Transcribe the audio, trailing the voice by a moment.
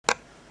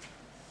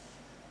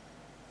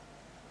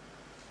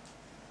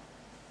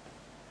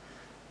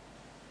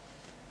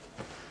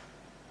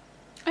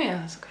Oh yeah,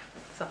 that's okay.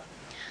 So,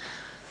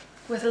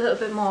 with a little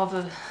bit more of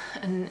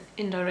an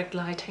indirect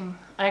lighting.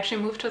 I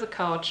actually moved to the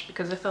couch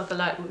because I thought the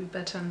light would be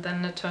better, and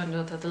then it turned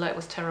out that the light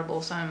was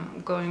terrible, so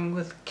I'm going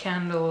with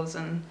candles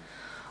and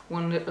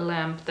one little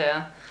lamp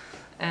there,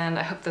 and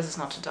I hope this is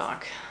not too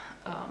dark.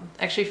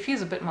 Actually it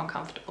feels a bit more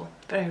comfortable,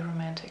 very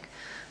romantic.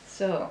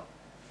 So,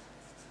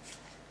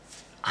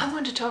 I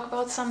want to talk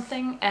about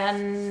something,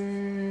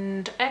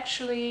 and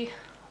actually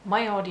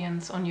my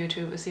audience on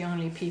YouTube is the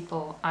only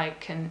people I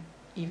can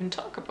even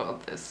talk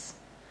about this,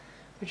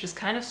 which is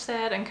kind of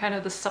sad and kind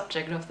of the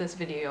subject of this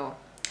video.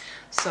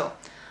 So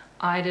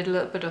I did a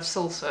little bit of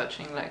soul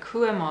searching, like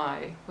who am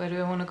I, where do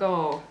I want to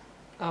go,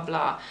 blah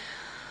blah.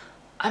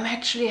 I'm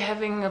actually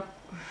having a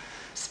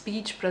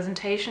speech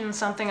presentation,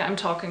 something. I'm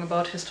talking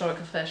about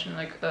historical fashion,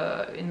 like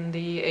in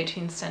the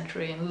 18th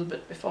century and a little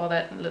bit before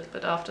that and a little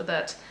bit after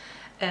that.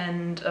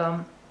 And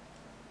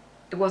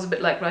it was a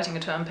bit like writing a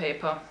term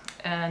paper.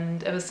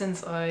 And ever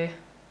since I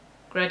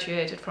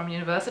graduated from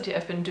university,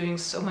 I've been doing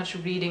so much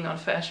reading on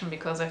fashion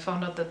because I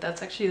found out that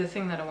that's actually the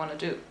thing that I want to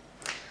do.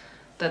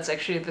 That's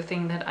actually the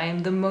thing that I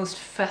am the most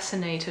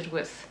fascinated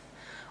with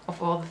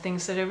of all the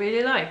things that I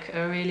really like.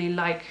 I really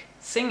like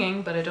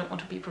singing, but I don't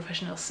want to be a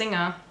professional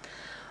singer.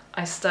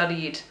 I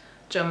studied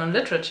German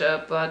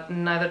literature, but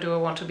neither do I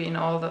want to be an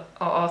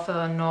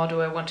author, nor do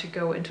I want to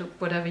go into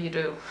whatever you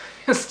do.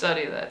 You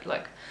study that,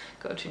 like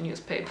go to a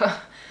newspaper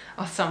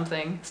or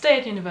something, stay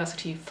at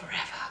university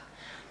forever.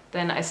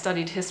 Then I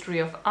studied history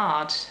of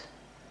art,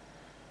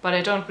 but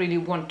I don't really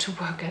want to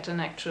work at an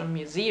actual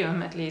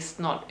museum, at least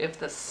not if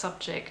the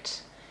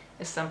subject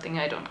is something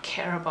I don't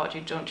care about.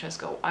 You don't just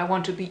go, I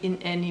want to be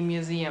in any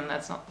museum.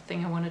 That's not the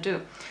thing I want to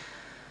do.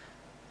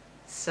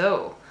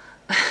 So,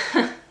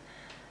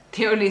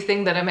 the only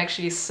thing that I'm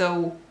actually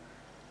so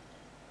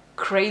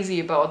crazy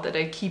about that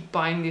I keep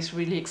buying these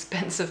really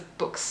expensive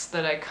books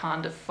that I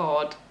can't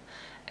afford,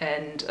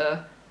 and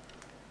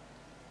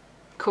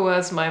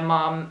coerce my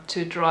mom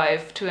to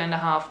drive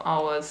 2.5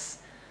 hours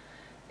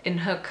in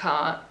her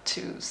car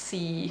to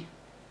see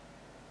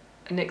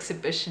an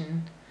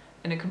exhibition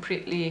in a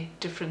completely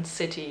different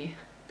city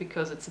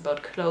because it's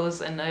about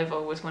clothes and I've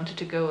always wanted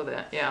to go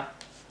there. Yeah,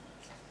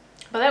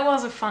 but that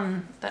was a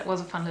fun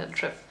little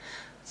trip.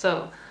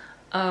 So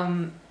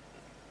that's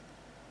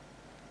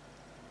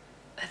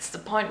the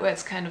point where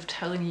it's kind of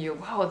telling you,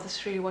 wow, this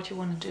is really what you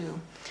want to do.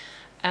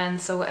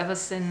 And so ever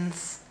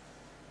since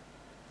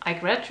I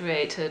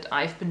graduated,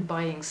 I've been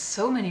buying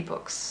so many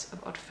books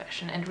about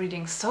fashion and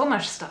reading so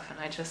much stuff, and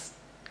I just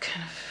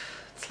kind of,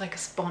 it's like a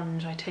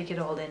sponge. I take it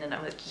all in and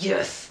I'm like,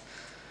 yes,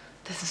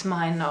 this is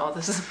mine now,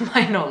 this is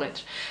my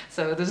knowledge.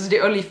 So this is the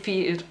only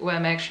field where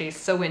I'm actually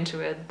so into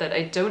it that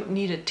I don't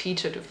need a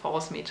teacher to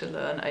force me to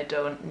learn. I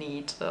don't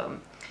need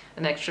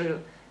an actual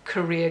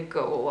career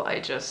goal. I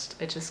just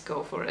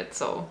go for it.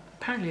 So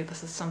apparently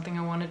this is something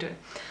I want to do.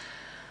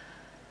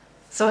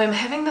 So I'm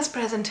having this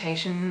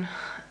presentation,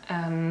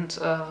 and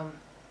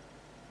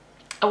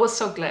I was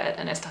so glad,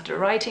 and I started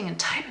writing and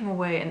typing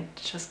away, and it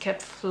just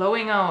kept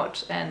flowing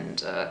out,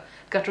 and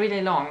got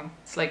really long.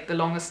 It's like the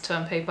longest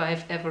term paper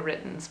I've ever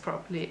written. It's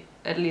probably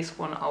at least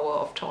 1 hour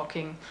of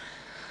talking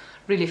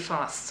really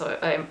fast, so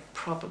I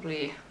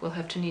probably will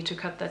have to need to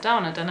cut that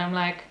down. And then I'm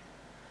like,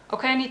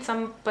 okay, I need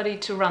somebody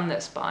to run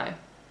this by.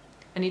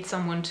 I need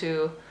someone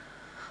to,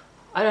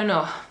 I don't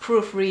know,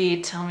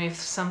 proofread, tell me if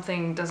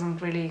something doesn't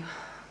really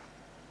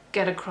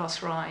get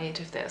across right,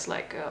 if there's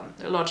like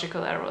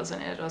logical errors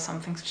in it or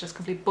something's just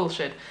complete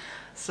bullshit.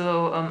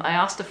 So I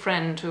asked a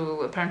friend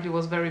who apparently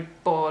was very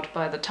bored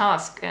by the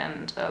task,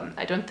 and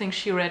I don't think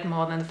she read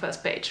more than the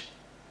first page,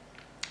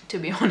 to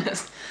be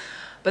honest.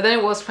 But then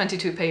it was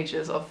 22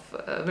 pages of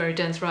very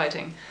dense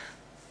writing.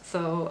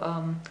 So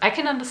I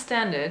can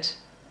understand it,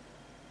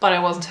 but I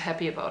wasn't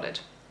happy about it.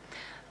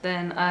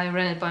 Then I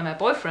ran it by my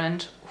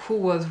boyfriend, who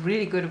was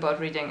really good about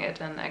reading it,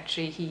 and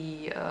actually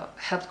he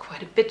helped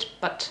quite a bit,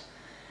 but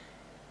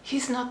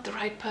he's not the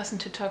right person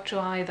to talk to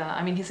either.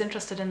 I mean, he's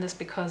interested in this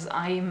because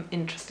I'm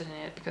interested in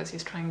it, because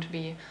he's trying to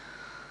be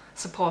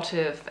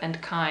supportive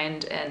and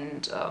kind,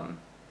 and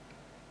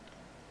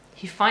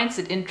he finds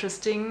it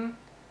interesting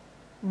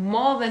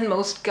more than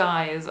most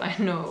guys I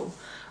know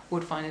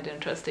would find it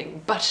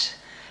interesting, but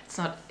it's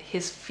not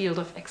his field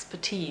of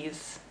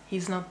expertise.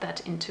 He's not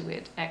that into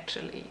it,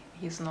 actually.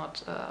 He's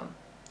not a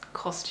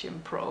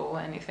costume pro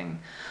or anything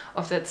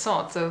of that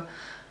sort, so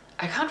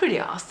I can't really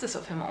ask this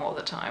of him all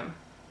the time.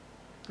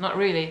 Not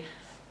really.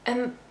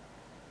 And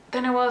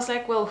then I was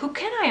like, well, who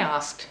can I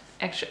ask?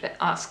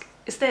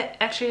 Is there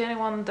actually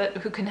anyone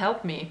who can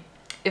help me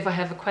if I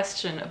have a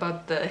question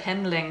about the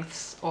hem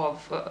lengths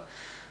of,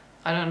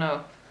 I don't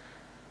know,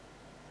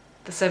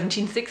 the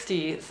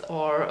 1760s,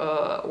 or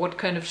what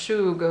kind of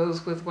shoe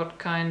goes with what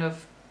kind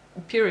of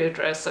period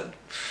dress?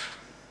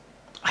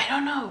 I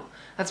don't know.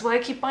 That's why I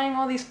keep buying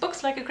all these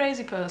books like a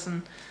crazy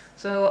person.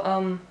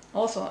 So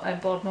also I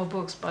bought more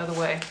books, by the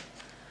way.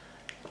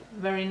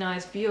 Very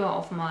nice viewer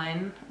of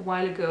mine a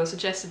while ago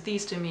suggested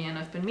these to me, and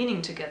I've been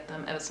meaning to get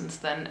them ever since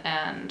then,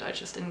 and I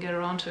just didn't get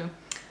around to.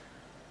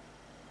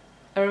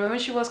 I remember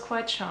she was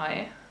quite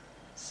shy,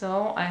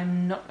 So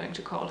I'm not going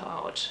to call her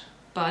out.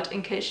 But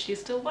in case she's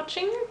still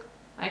watching,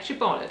 I actually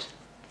bought it.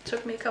 It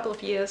took me a couple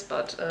of years,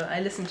 but I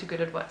listened to good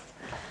advice.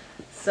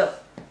 So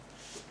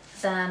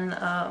then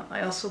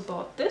I also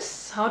bought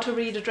this, How to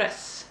Read a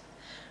Dress,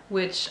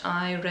 which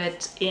I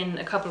read in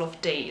a couple of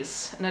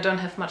days. And I don't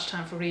have much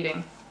time for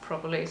reading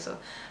properly, so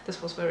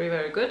this was very,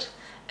 very good.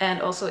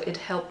 And also it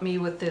helped me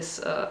with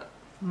this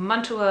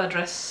mantua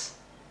dress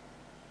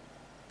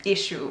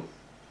issue.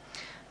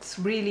 It's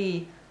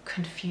really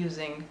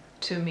confusing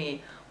to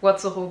me.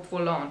 What's a robe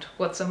volante?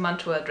 What's a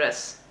mantua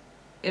dress?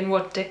 In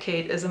what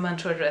decade is a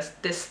mantua dress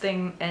this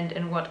thing, and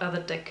in what other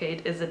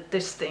decade is it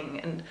this thing?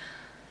 And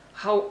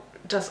how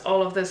does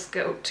all of this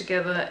go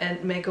together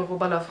and make a robe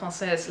à la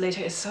française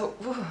later? Is so...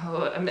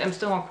 I'm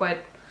still not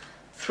quite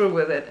through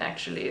with it,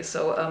 actually.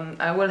 So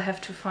I will have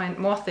to find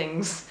more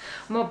things,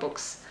 more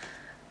books.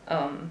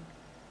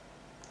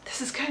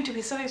 This is going to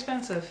be so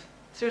expensive.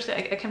 Seriously,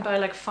 I can buy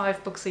like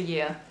 5 books a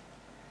year.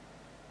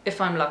 If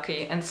I'm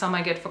lucky, and some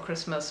I get for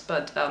Christmas,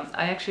 but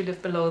I actually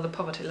live below the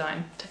poverty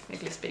line,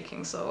 technically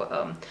speaking,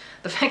 so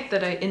the fact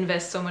that I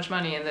invest so much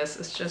money in this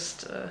is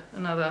just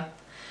another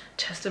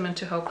testament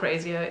to how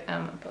crazy I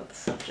am about the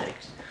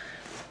subject.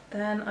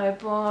 Then I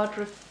bought...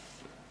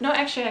 No,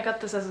 actually I got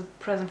this as a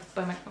present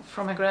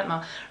from my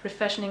grandma.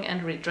 Refashioning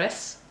and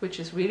Redress, which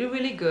is really,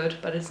 really good,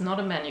 but it's not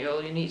a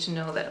manual. You need to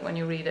know that when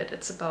you read it.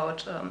 It's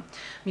about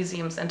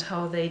museums and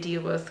how they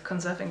deal with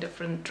conserving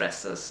different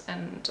dresses,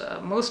 and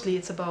mostly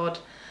it's about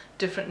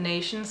different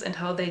nations and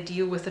how they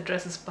deal with the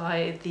dresses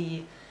by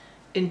the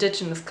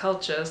indigenous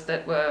cultures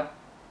that were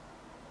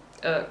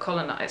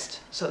colonized.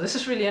 So this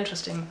is really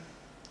interesting,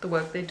 the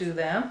work they do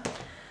there.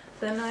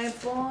 Then I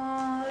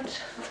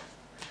bought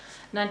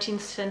 19th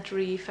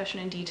Century Fashion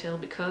in Detail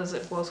because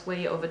it was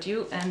way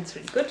overdue and it's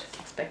really good,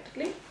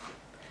 expectedly.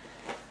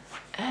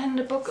 And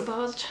a book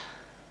about...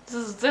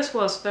 This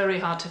was very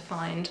hard to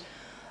find.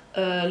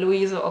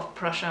 Louisa of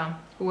Prussia,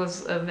 who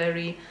was a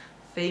very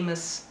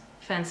famous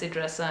fancy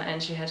dresser,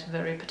 and she had a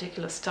very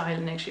particular style,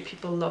 and actually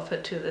people love her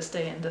to this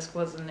day, and this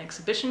was an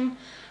exhibition.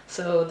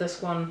 So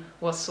this one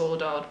was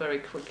sold out very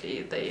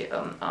quickly. They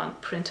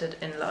aren't printed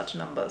in large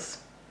numbers.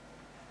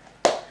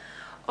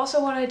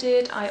 Also what I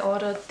did,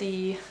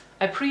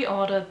 I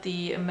pre-ordered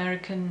the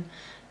American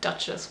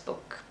Duchess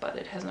book, but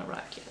it hasn't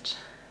arrived yet.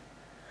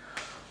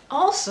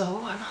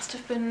 Also, I must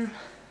have been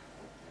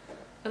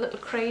a little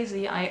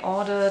crazy. I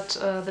ordered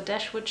the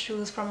Dashwood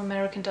shoes from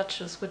American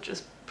Duchess, which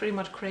is pretty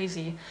much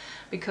crazy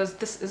because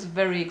this is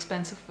very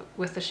expensive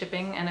with the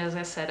shipping, and as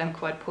I said, I'm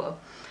quite poor.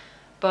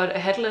 But I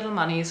had a little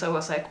money, so I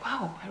was like,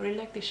 wow, I really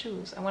like these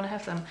shoes, I want to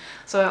have them.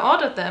 So I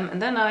ordered them,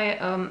 and then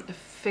I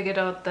figured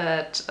out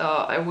that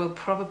I will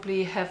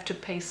probably have to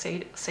pay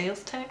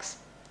sales tax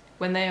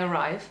when they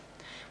arrive,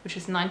 which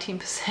is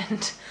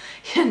 19%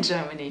 here in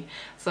Germany.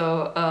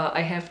 So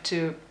I have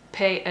to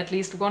pay at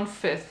least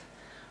 1/5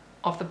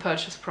 of the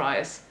purchase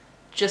price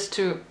just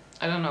to,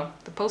 I don't know,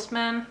 the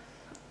postman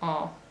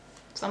or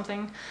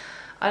something,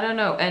 I don't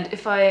know. And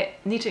if I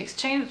need to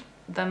exchange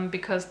them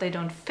because they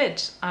don't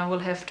fit, I will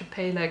have to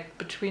pay like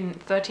between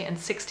 30 and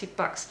 60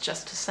 bucks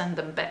just to send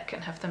them back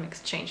and have them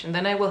exchanged, and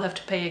then I will have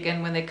to pay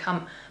again when they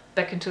come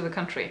back into the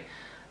country.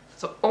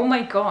 So oh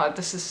my god,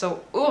 this is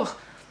so ugh.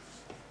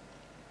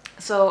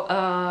 So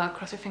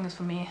cross your fingers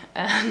for me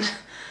and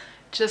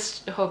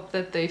just hope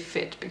that they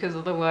fit, because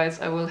otherwise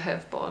I will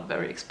have bought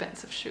very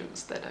expensive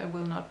shoes that I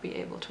will not be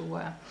able to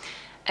wear.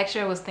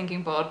 Actually, I was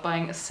thinking about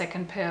buying a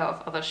second pair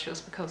of other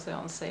shoes because they're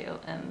on sale,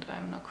 and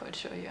I'm not quite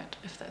sure yet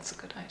if that's a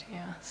good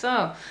idea.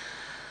 So,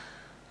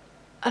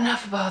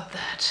 enough about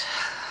that.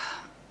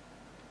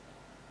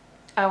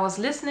 I was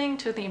listening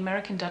to the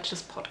American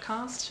Duchess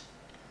podcast,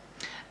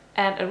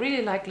 and I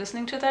really like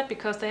listening to that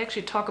because they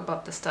actually talk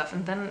about this stuff,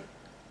 and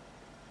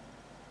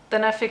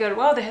then I figured,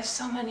 wow, they have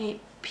so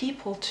many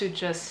people to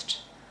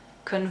just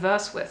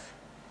converse with.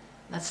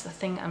 That's the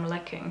thing I'm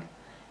lacking.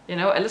 You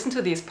know, I listen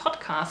to these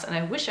podcasts and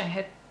I wish I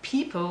had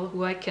people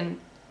who I can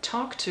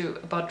talk to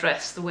about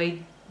dress the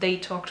way they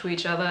talk to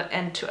each other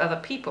and to other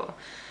people.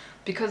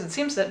 Because it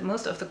seems that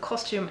most of the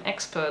costume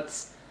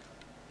experts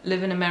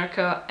live in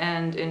America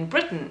and in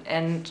Britain,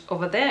 and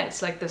over there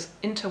it's like this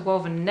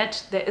interwoven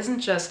net. There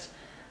isn't just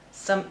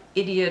some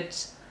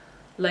idiot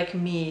like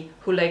me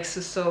who likes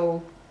to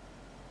sew,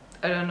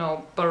 I don't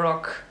know,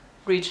 Baroque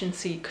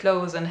Regency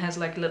clothes and has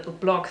like a little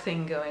blog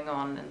thing going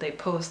on, and they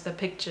post their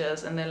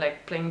pictures and they're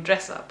like playing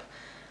dress up.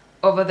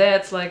 Over there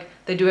it's like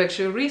they do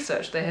actual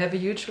research, they have a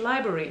huge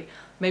library,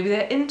 maybe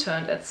they're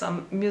interned at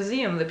some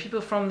museum, the people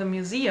from the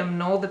museum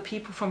know the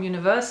people from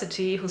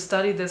university who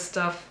study this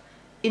stuff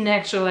in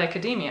actual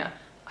academia.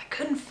 I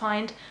couldn't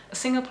find a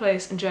single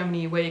place in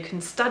Germany where you can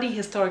study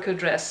historical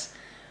dress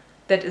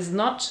that is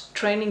not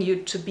training you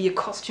to be a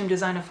costume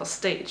designer for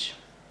stage.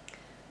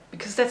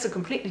 Because that's a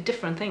completely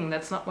different thing.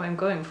 That's not what I'm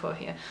going for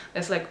here.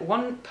 There's like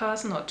one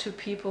person or two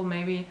people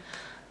maybe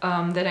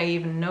that I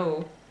even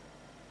know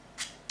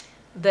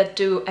that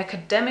do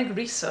academic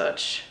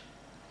research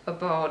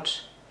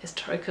about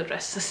historical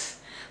dresses.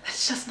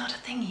 That's just not a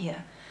thing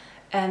here.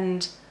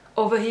 And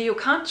over here you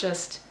can't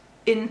just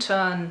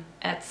intern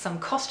at some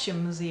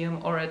costume museum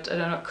or at, I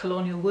don't know,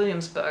 Colonial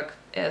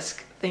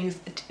Williamsburg-esque things.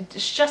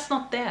 It's just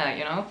not there,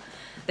 you know?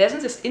 There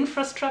isn't this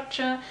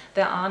infrastructure,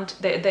 there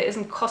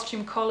isn't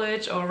costume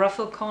college or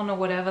RuffleCon or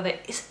whatever, there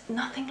is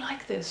nothing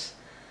like this.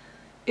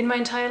 In my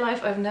entire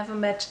life I've never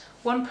met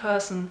one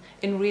person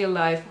in real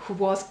life who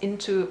was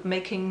into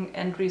making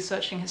and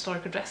researching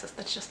historical dresses.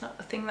 That's just not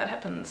a thing that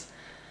happens.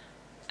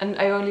 And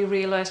I only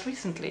realized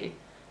recently,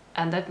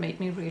 and that made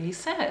me really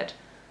sad,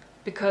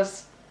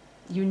 because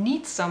you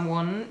need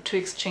someone to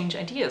exchange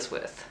ideas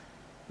with.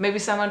 Maybe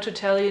someone to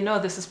tell you, no,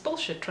 this is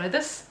bullshit, try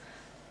this.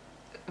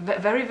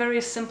 Very,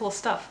 very simple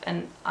stuff,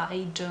 and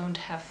I don't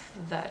have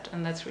that,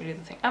 and that's really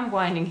the thing. I'm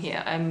whining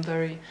here, I'm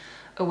very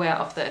aware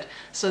of that.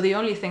 So the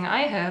only thing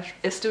I have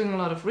is doing a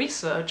lot of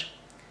research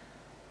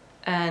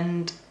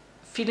and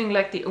feeling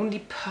like the only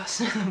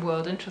person in the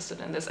world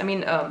interested in this. I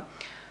mean,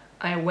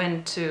 I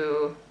went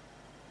to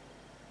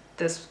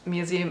this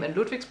museum in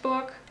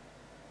Ludwigsburg,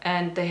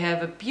 and they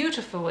have a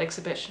beautiful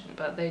exhibition,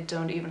 but they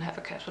don't even have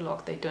a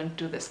catalog. They don't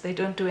do this. They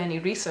don't do any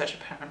research,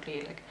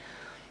 apparently. Like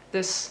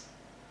this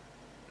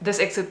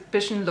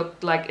exhibition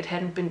looked like it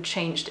hadn't been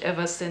changed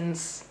ever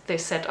since they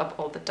set up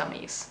all the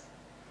dummies.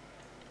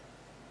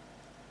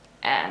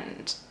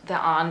 And there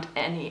aren't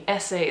any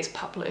essays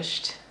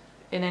published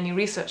in any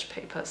research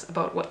papers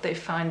about what they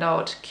find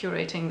out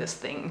curating this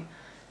thing.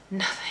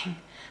 Nothing.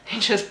 They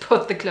just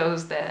put the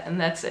clothes there and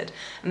that's it.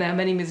 And there are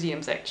many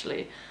museums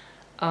actually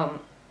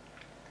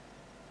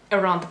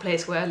around the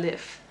place where I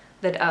live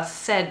that are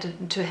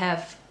said to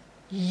have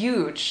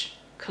huge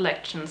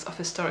collections of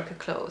historical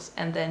clothes,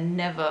 and they're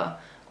never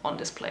on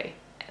display,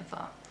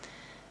 ever.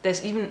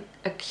 There's even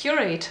a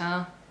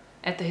curator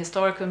at the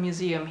Historical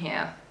Museum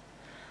here,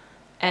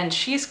 and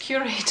she's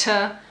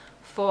curator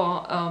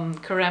for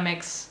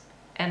ceramics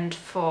and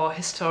for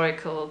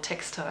historical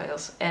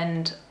textiles.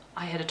 And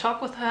I had a talk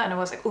with her and I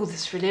was like, oh,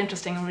 this is really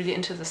interesting, I'm really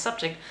into the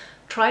subject.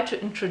 Try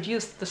to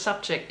introduce the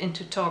subject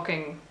into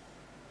talking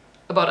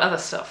about other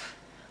stuff.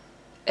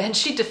 And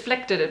she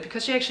deflected it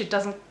because she actually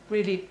doesn't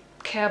really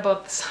care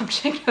about the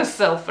subject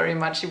herself very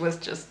much. She was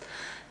just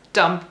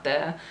dumped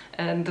there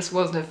and this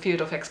wasn't her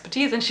field of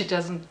expertise, and she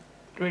doesn't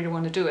really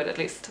want to do it. At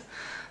least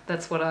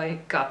that's what I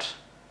got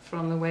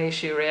from the way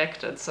she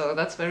reacted. So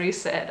that's very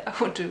sad.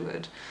 I would do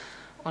it,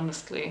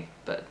 honestly.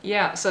 But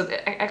yeah, so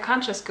I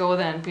can't just go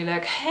there and be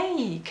like,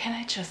 hey, can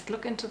I just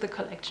look into the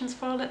collections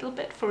for a little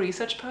bit for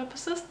research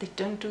purposes? They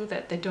don't do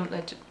that. They don't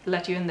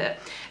let you in there.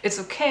 It's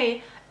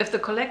okay if the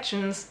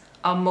collections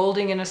are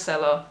molding in a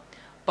cellar,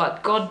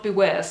 but God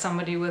beware,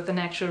 somebody with an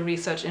actual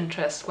research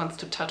interest wants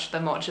to touch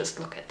them or just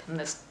look at them.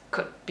 This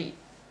could be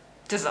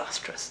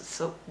disastrous. It's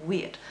so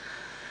weird.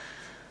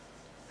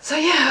 So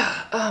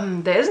yeah,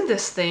 there isn't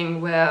this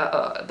thing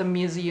where the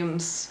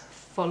museums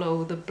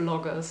follow the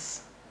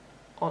bloggers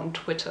on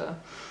Twitter,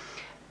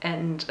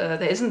 and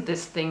there isn't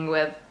this thing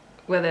where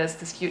there's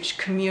this huge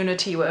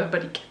community where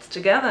everybody gets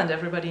together and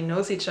everybody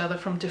knows each other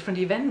from different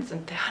events,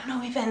 and there are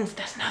no events,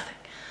 there's nothing.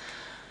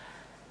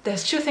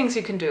 There's two things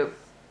you can do.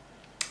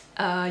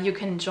 You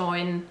can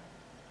join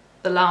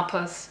the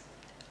LARPers,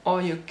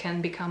 or you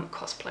can become a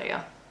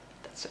cosplayer.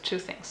 That's the two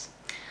things.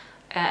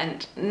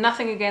 And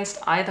nothing against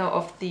either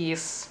of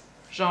these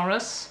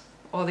genres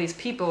or these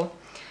people,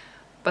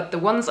 but the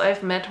ones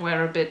I've met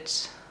were a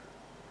bit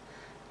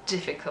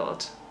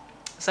difficult.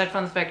 Aside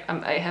from the fact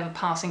I have a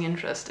passing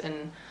interest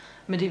in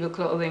medieval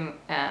clothing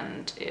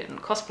and in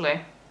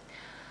cosplay.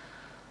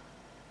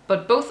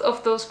 But both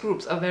of those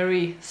groups are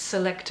very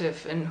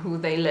selective in who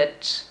they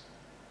let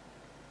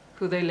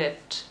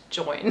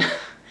join.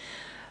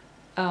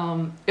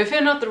 If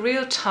you're not the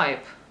real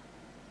type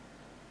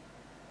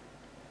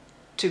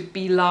to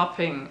be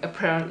LARPing,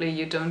 apparently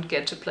you don't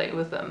get to play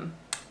with them.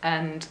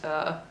 And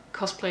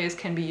cosplayers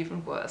can be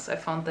even worse. I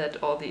found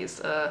that all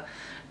these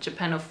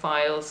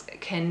Japanophiles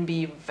can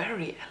be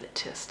very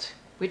elitist,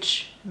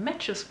 which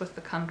matches with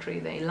the country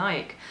they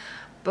like.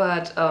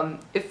 But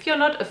if you're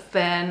not a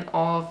fan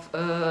of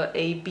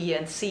A, B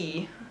and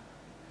C,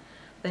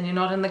 then you're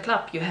not in the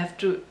club. You have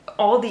to,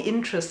 all the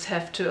interests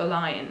have to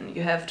align.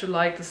 You have to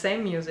like the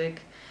same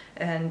music,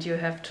 and you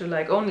have to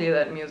like only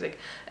that music,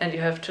 and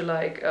you have to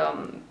like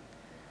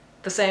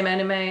the same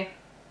anime,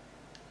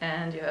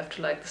 and you have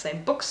to like the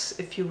same books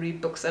if you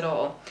read books at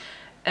all.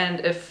 And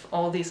if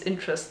all these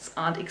interests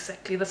aren't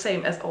exactly the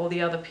same as all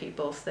the other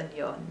people's, then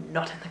you're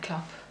not in the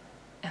club.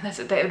 And that's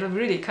it. They're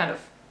really kind of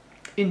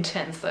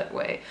intense that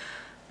way.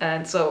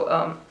 And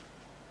so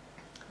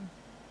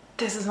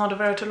this is not a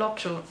veritable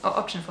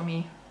option for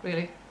me,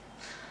 really.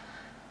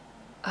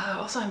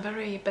 Also, I'm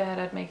very bad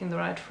at making the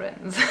right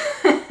friends.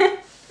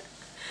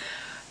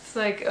 It's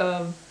like,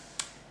 I'm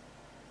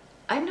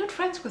not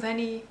friends with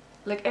any,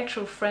 like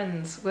actual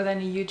friends with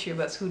any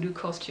YouTubers who do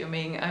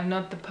costuming. I'm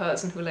not the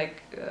person who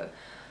like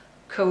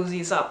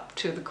cozies up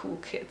to the cool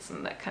kids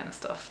and that kind of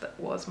stuff. That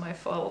was my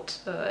fault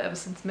ever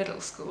since middle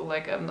school.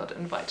 Like, I'm not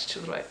invited to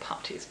the right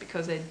parties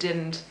because I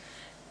didn't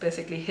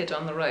basically hit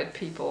on the right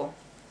people.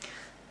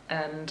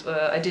 And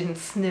I didn't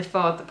sniff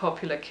out the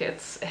popular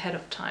kids ahead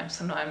of time,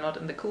 so no, I'm not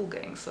in the cool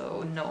gang,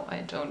 so no, I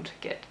don't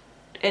get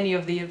any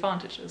of the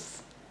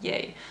advantages.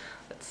 Yay.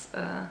 That's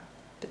a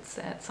bit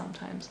sad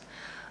sometimes.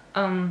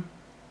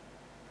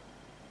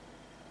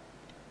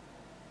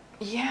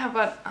 Yeah,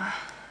 but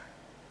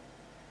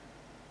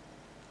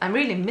I'm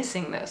really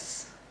missing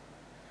this.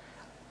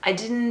 I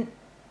didn't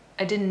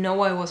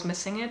know I was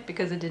missing it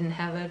because I didn't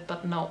have it,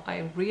 but now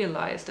I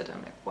realized it.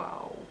 I'm like,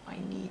 wow, I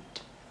need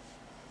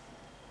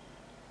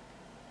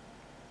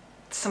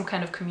some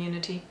kind of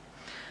community.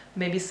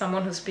 Maybe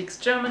someone who speaks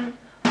German,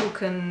 who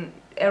can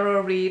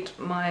error read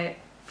my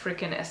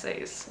freaking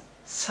essays.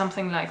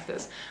 Something like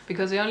this.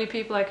 Because the only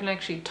people I can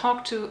actually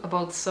talk to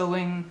about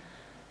sewing,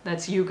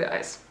 that's you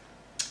guys.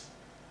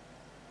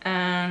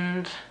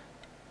 And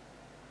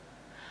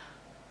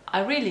I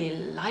really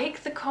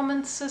like the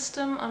comment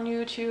system on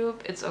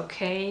YouTube. It's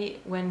okay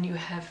when you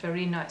have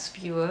very nice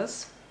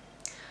viewers.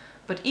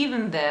 But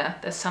even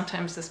there's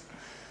sometimes this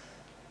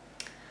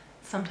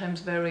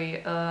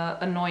very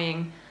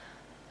annoying.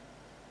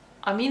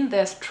 I mean,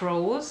 there's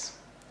trolls,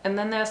 and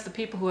then there's the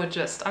people who are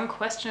just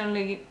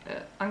unquestioningly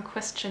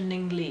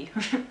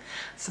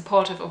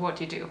supportive of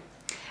what you do.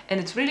 And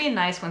it's really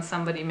nice when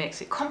somebody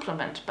makes a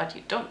compliment, but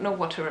you don't know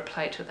what to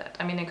reply to that.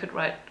 I mean, I could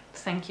write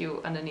thank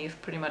you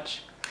underneath pretty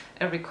much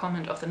every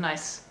comment of the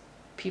nice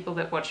people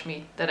that watch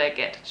me that I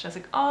get. It's just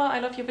like, oh, I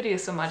love your videos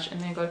so much. And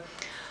then you go,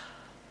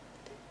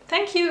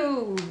 thank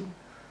you.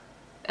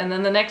 And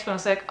then the next one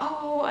is like,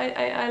 oh,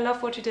 I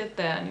love what you did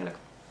there. And you're like,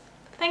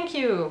 thank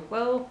you.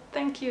 Well,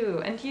 thank you.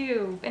 And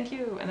you. And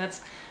you. And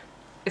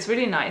it's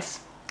really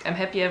nice. I'm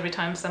happy every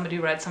time somebody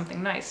writes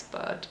something nice,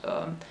 but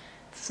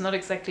it's not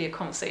exactly a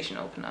conversation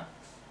opener.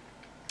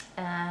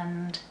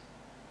 And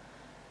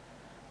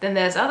then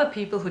there's other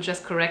people who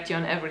just correct you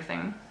on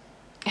everything.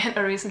 And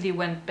I recently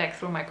went back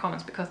through my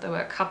comments because there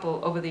were a couple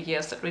over the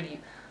years that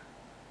really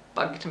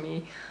bugged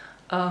me.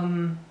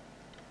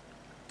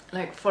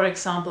 Like, for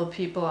example,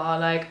 people are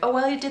like, oh,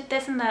 well, you did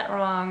this and that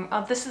wrong.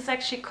 Oh, this is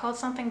actually called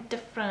something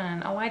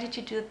different. Oh, why did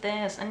you do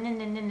this?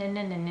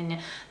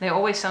 And they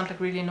always sound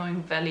like really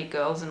annoying valley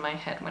girls in my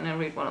head when I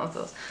read one of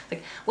those.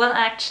 Like, well,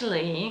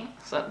 actually,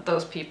 so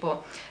those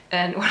people.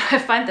 And when I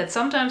find that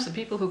sometimes the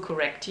people who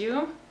correct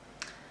you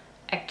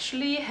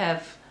actually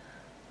have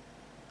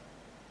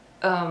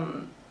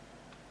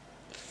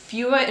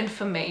fewer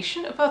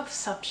information about the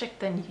subject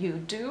than you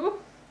do.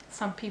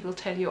 Some people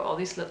tell you all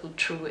these little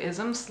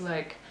truisms,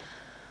 like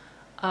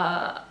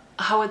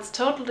how it's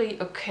totally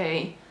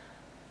okay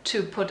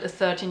to put a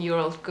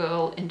 13-year-old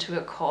girl into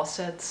a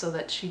corset so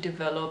that she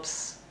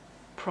develops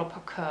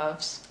proper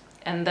curves.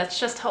 And that's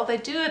just how they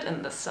do it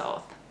in the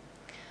South.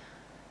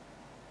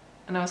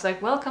 And I was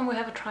like, welcome, we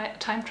have a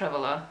time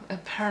traveler.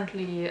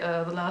 Apparently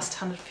the last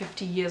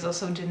 150 years or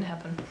so didn't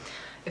happen.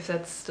 If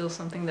that's still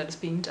something that is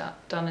being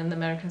done in the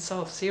American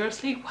South.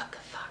 Seriously? What the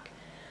fuck?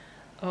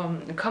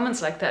 In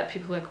comments like that,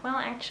 people are like, well,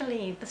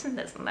 actually, this and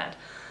that.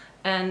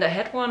 And I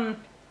had one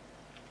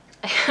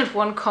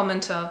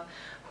commenter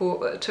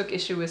who took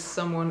issue with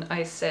someone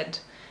I said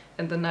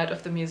in the Night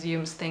of the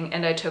Museums thing,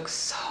 and I took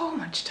so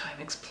much time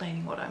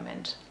explaining what I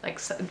meant. Like,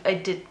 so I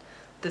did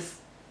this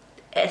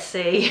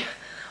essay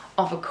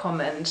of a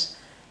comment,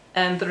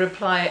 and the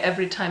reply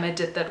every time I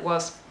did that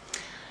was,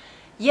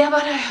 yeah,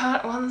 but I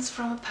heard once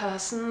from a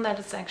person that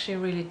it's actually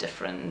really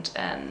different,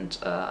 and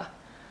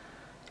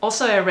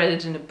also I read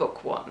it in a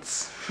book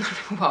once.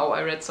 Wow,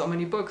 I read so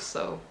many books,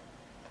 so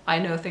I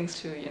know things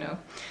too, you know.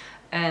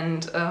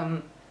 And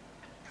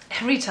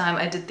every time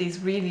I did these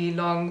really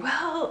long,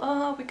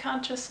 well, we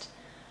can't just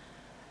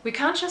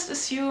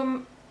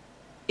assume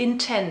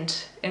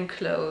intent in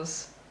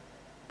clothes.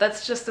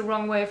 That's just the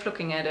wrong way of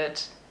looking at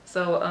it.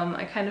 So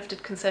I kind of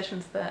did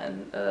concessions there,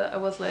 and I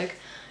was like,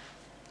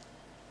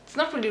 it's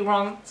not really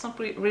wrong, it's not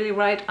really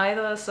right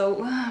either,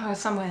 so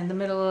somewhere in the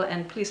middle,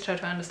 and please try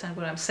to understand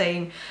what I'm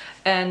saying.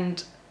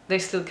 And they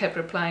still kept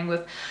replying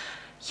with,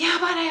 yeah,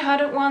 but I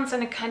heard it once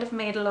and it kind of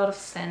made a lot of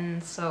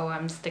sense, so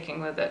I'm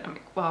sticking with it. I'm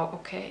like, wow,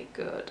 okay,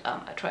 good.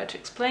 I tried to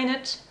explain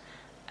it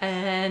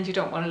and you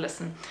don't want to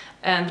listen.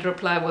 And the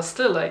reply was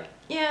still like,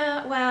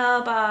 yeah,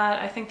 well,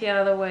 but I think the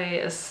other way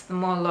is the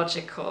more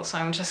logical, so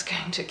I'm just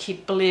going to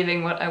keep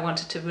believing what I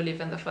wanted to believe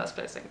in the first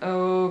place. Like,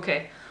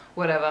 okay,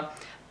 whatever.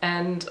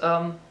 And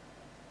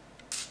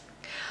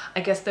I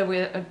guess they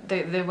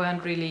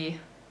weren't really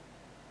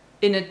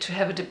in it to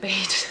have a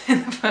debate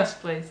in the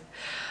first place.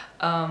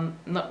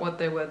 Not what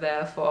they were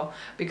there for,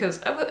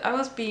 because I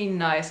was being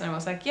nice and I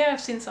was like, yeah, I've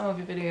seen some of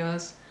your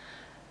videos.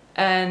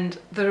 And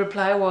the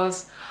reply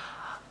was,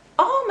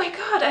 oh my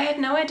god, I had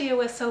no idea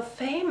we're so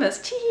famous.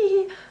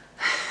 Tee.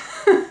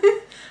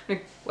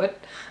 Like, what?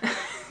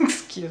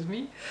 Excuse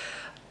me?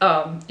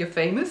 You're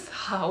famous?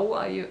 How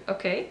are you?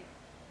 Okay.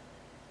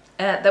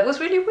 That was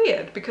really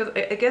weird, because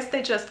I guess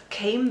they just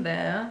came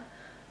there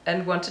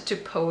and wanted to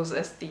pose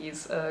as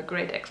these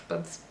great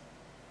experts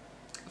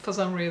for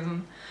some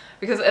reason.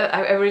 Because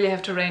I really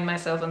have to rein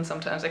myself in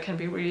sometimes. I can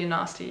be really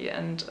nasty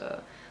and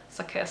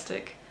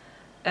sarcastic.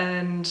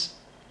 And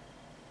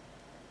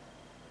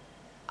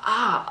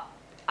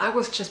I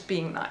was just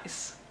being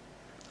nice.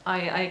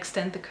 I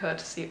extend the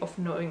courtesy of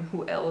knowing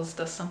who else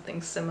does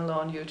something similar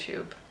on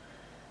YouTube.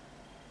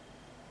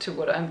 to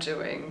what I'm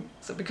doing.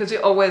 So because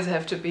you always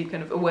have to be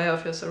kind of aware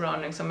of your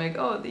surroundings. I'm like,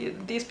 oh,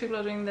 these people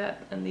are doing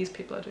that and these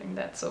people are doing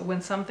that. So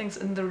when something's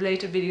in the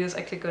related videos,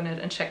 I click on it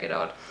and check it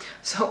out.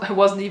 So I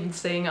wasn't even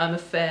saying I'm a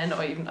fan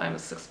or even I'm a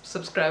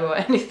subscriber or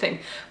anything,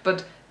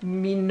 but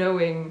me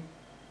knowing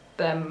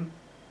them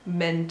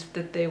meant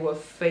that they were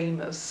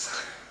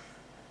famous.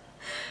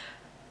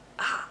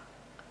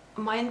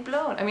 Mind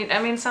blown.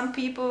 I mean, some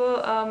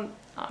people are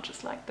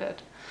just like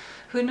that.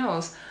 Who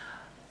knows?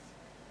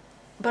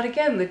 But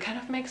again, that kind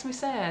of makes me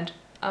sad,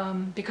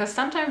 because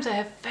sometimes I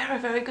have very,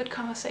 very good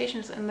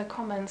conversations in the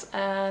comments,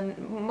 and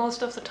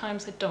most of the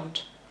times I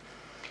don't.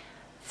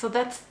 So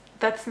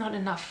that's not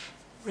enough,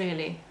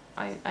 really.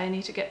 I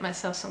need to get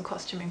myself some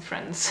costuming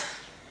friends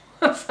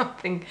or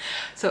something.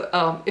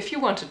 So if you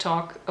want to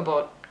talk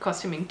about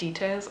costuming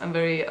details, I'm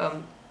very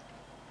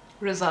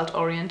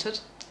result-oriented,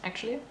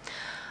 actually.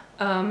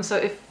 So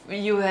if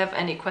you have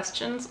any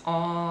questions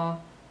or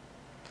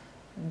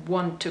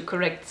want to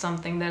correct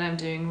something that I'm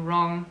doing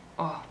wrong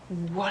or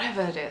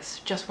whatever it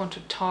is, just want to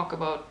talk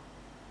about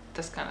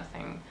this kind of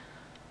thing,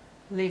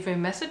 leave me a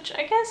message,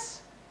 I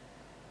guess?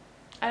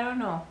 I don't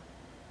know.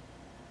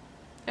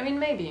 I mean,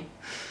 maybe.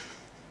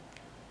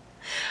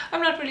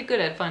 I'm not really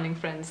good at finding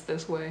friends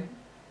this way.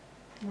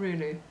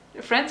 Really.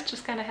 Friends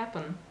just kind of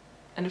happen.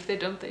 And if they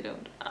don't, they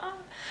don't.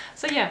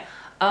 So yeah,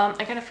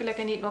 I kind of feel like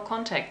I need more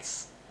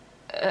contacts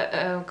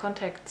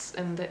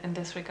in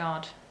this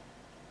regard,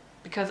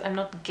 because I'm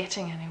not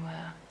getting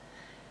anywhere.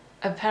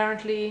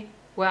 Apparently,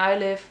 where I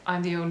live,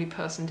 I'm the only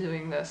person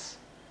doing this.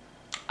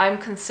 I'm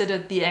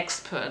considered the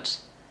expert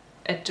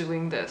at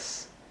doing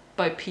this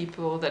by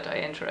people that I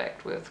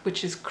interact with,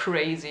 which is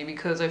crazy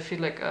because I feel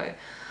like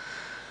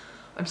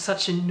I'm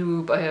such a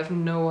noob. I have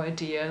no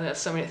idea. There's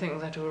so many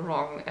things I do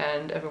wrong,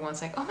 and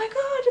everyone's like, oh my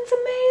god, it's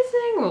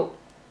amazing. Well,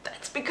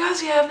 that's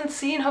because you haven't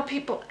seen how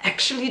people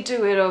actually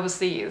do it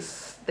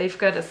overseas. They've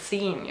got a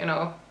scene, you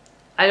know.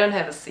 I don't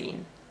have a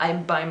scene.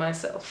 I'm by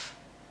myself.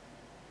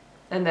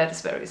 And that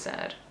is very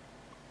sad.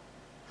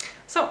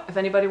 So, if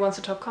anybody wants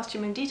to talk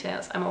costuming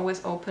details, I'm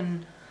always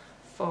open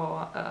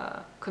for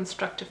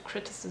constructive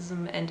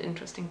criticism and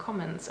interesting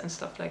comments and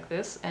stuff like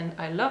this. And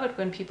I love it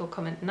when people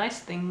comment nice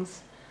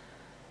things.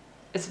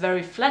 It's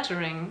very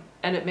flattering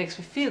and it makes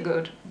me feel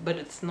good, but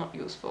it's not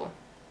useful.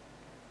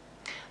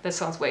 That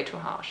sounds way too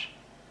harsh.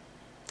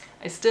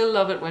 I still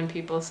love it when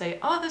people say,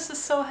 oh, this is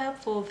so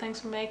helpful,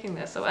 thanks for making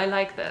this. So I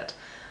like that.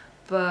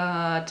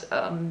 But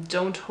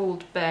don't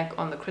hold back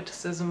on the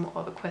criticism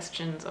or the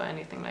questions or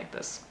anything like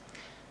this,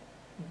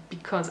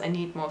 because I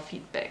need more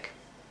feedback.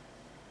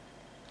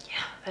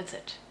 Yeah, that's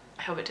it.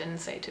 I hope I didn't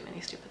say too many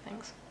stupid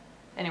things.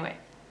 Anyway.